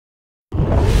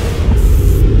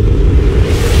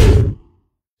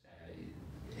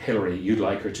Hillary, you'd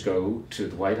like her to go to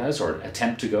the White House or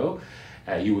attempt to go.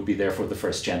 You would be therefore the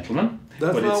first gentleman.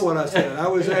 That's not what I said. I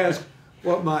was asked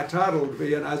what my title would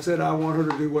be, and I said I want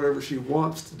her to do whatever she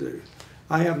wants to do.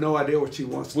 I have no idea what she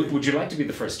wants to do. Would you like to be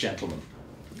the first gentleman?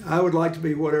 I would like to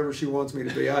be whatever she wants me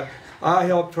to be. I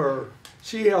helped her.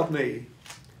 She helped me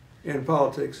in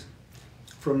politics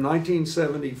from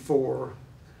 1974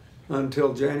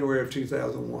 until January of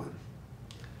 2001.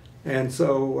 And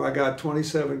so I got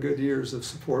 27 good years of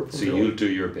support from her. So you'll do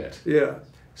your bit. Yeah.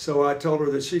 So I told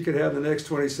her that she could have the next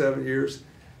 27 years,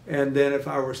 and then if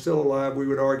I were still alive, we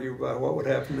would argue about what would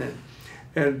happen then.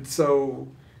 And so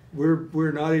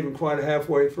we're not even quite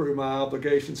halfway through my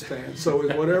obligation span. So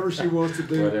it's whatever she wants to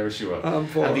do. Whatever she wants.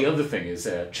 And the other thing is,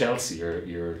 Chelsea,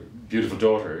 your beautiful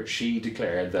daughter, she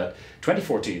declared that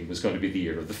 2014 was going to be the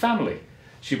year of the family.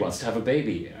 She wants to have a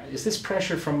baby. Is this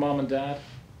pressure from mom and dad?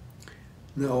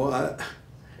 No,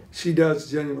 she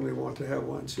does genuinely want to have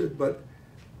one,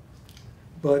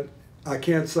 but I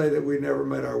can't say that we never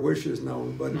made our wishes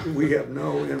known, but we have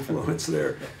no influence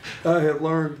there. I have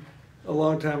learned a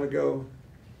long time ago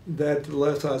that the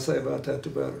less I say about that, the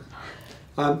better.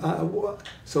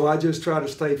 So I just try to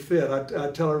stay fit.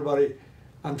 I tell everybody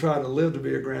I'm trying to live to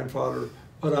be a grandfather,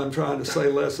 but I'm trying to say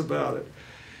less about it.